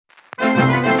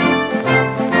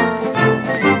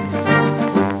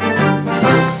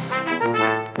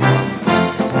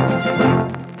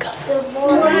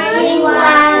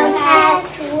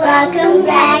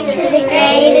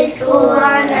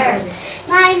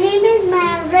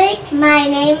My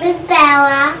name is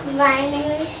Bella. My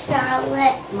name is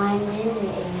Charlotte. My name is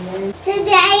Aiden.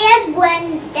 Today is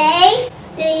Wednesday.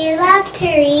 Do you love to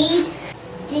read?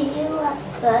 Do you love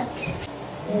books?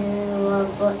 Do you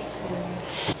love books?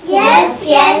 Yes,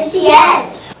 yes,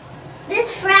 yes.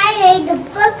 This Friday, the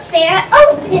book fair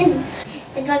opens.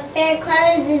 The book fair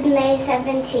closes May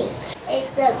 17th.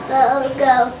 It's a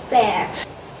BOGO fair.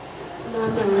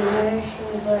 Mama, where should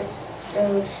we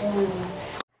go soon?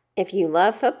 If you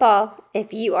love football,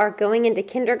 if you are going into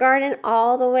kindergarten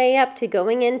all the way up to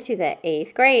going into the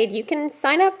 8th grade, you can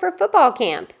sign up for football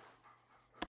camp.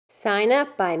 Sign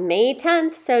up by May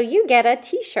 10th so you get a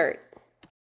t-shirt.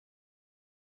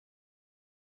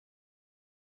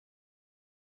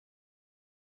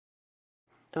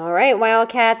 All right,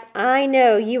 Wildcats, I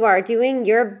know you are doing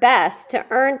your best to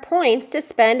earn points to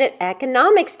spend at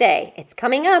Economics Day. It's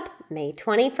coming up May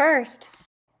 21st.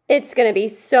 It's going to be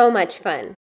so much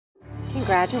fun.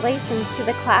 Congratulations to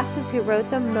the classes who wrote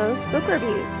the most book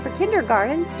reviews. For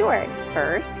kindergarten, Stewart.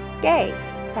 First, Gay.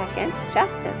 Second,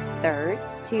 Justice. Third,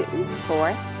 Tootin.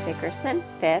 Fourth, Dickerson.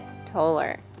 Fifth,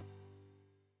 Toller.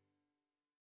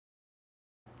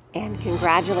 And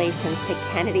congratulations to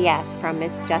Kennedy S. from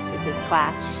Miss Justice's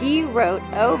class. She wrote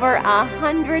over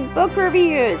 100 book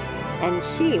reviews, and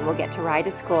she will get to ride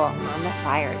to school on the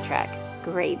fire truck.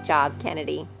 Great job,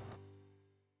 Kennedy.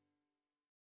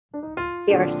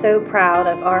 We are so proud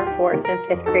of our 4th and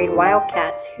 5th grade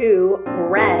Wildcats who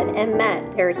read and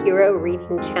met their Hero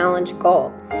Reading Challenge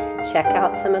goal. Check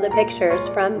out some of the pictures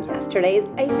from yesterday's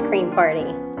ice cream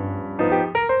party.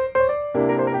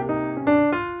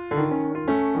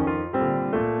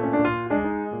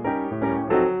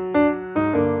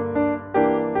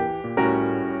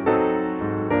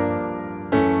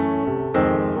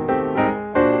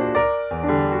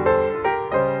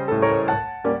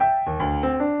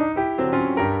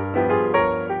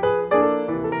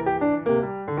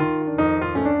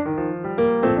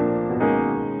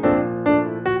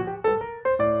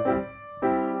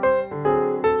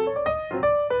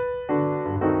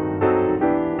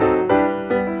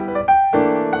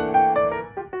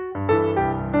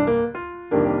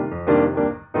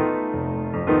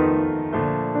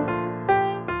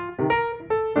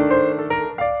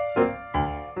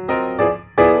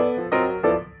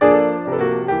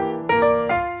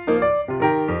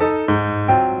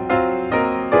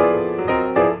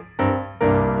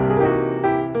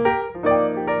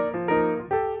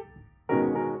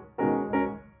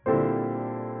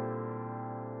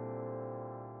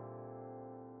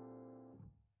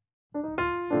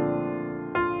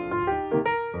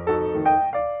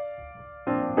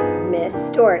 Miss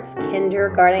Stewart's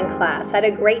kindergarten class had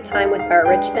a great time with our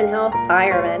Richmond Hill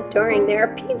firemen during their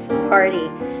pizza party.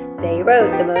 They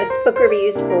wrote the most book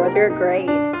reviews for their grade.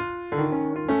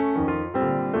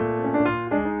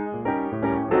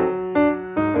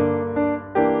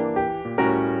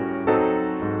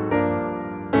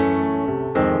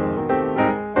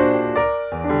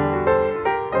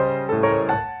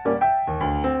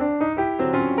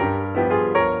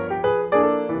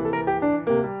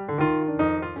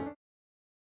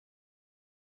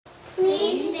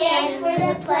 Please stand for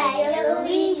the Pledge of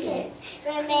Allegiance.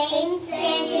 Remain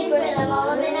standing for the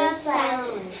moment of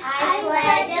silence. I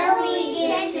pledge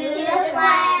allegiance to the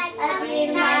flag of the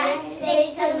United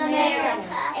States of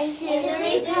America and to the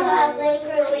republic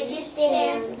for which it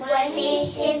stands, one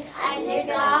nation, under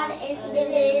God,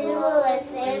 indivisible, with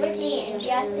liberty and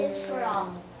justice for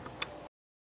all.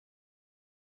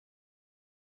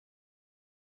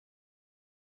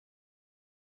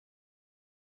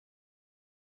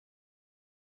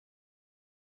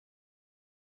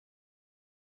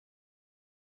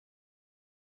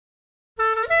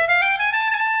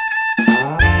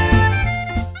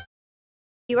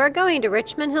 You are going to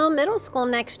Richmond Hill Middle School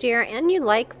next year and you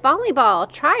like volleyball.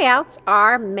 Tryouts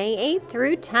are May 8th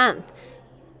through 10th.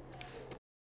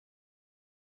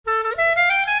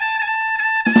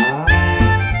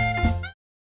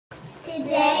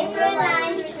 Today for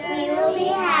lunch we will be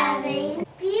having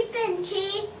beef and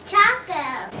cheese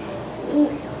taco,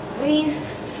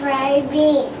 refried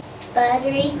beans,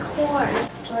 buttery corn,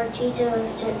 tortilla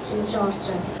with chips and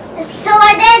salsa,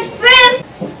 assorted fruit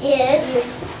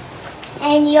juice,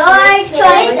 and your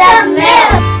choice of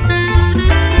milk.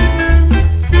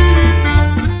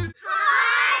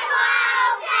 Hi,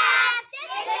 Wildcats!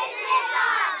 This is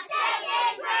our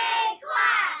 2nd grade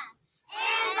class.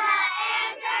 And the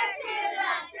answer to the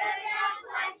trivia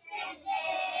question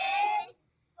is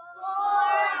 4.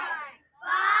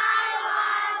 5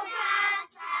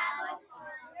 Wildcats have a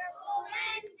wonderful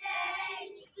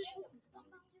Wednesday.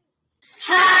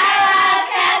 Hi,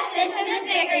 Wildcats! This is Miss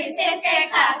Vickery's 5th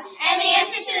grade class. And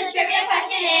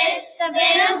is the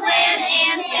bin of land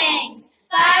and things.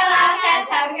 Bye, Wildcats.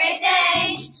 Have a great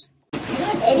day.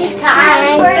 It's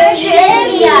time for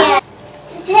trivia.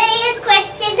 Today's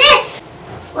question is,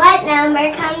 what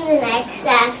number comes next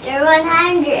after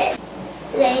 100?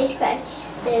 Today's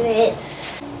question is,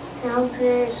 how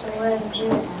good would you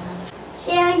have?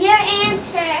 Share your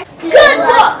answer. Good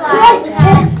luck,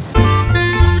 Wildcats.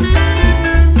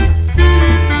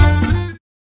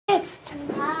 It's time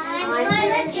for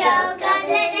the joke.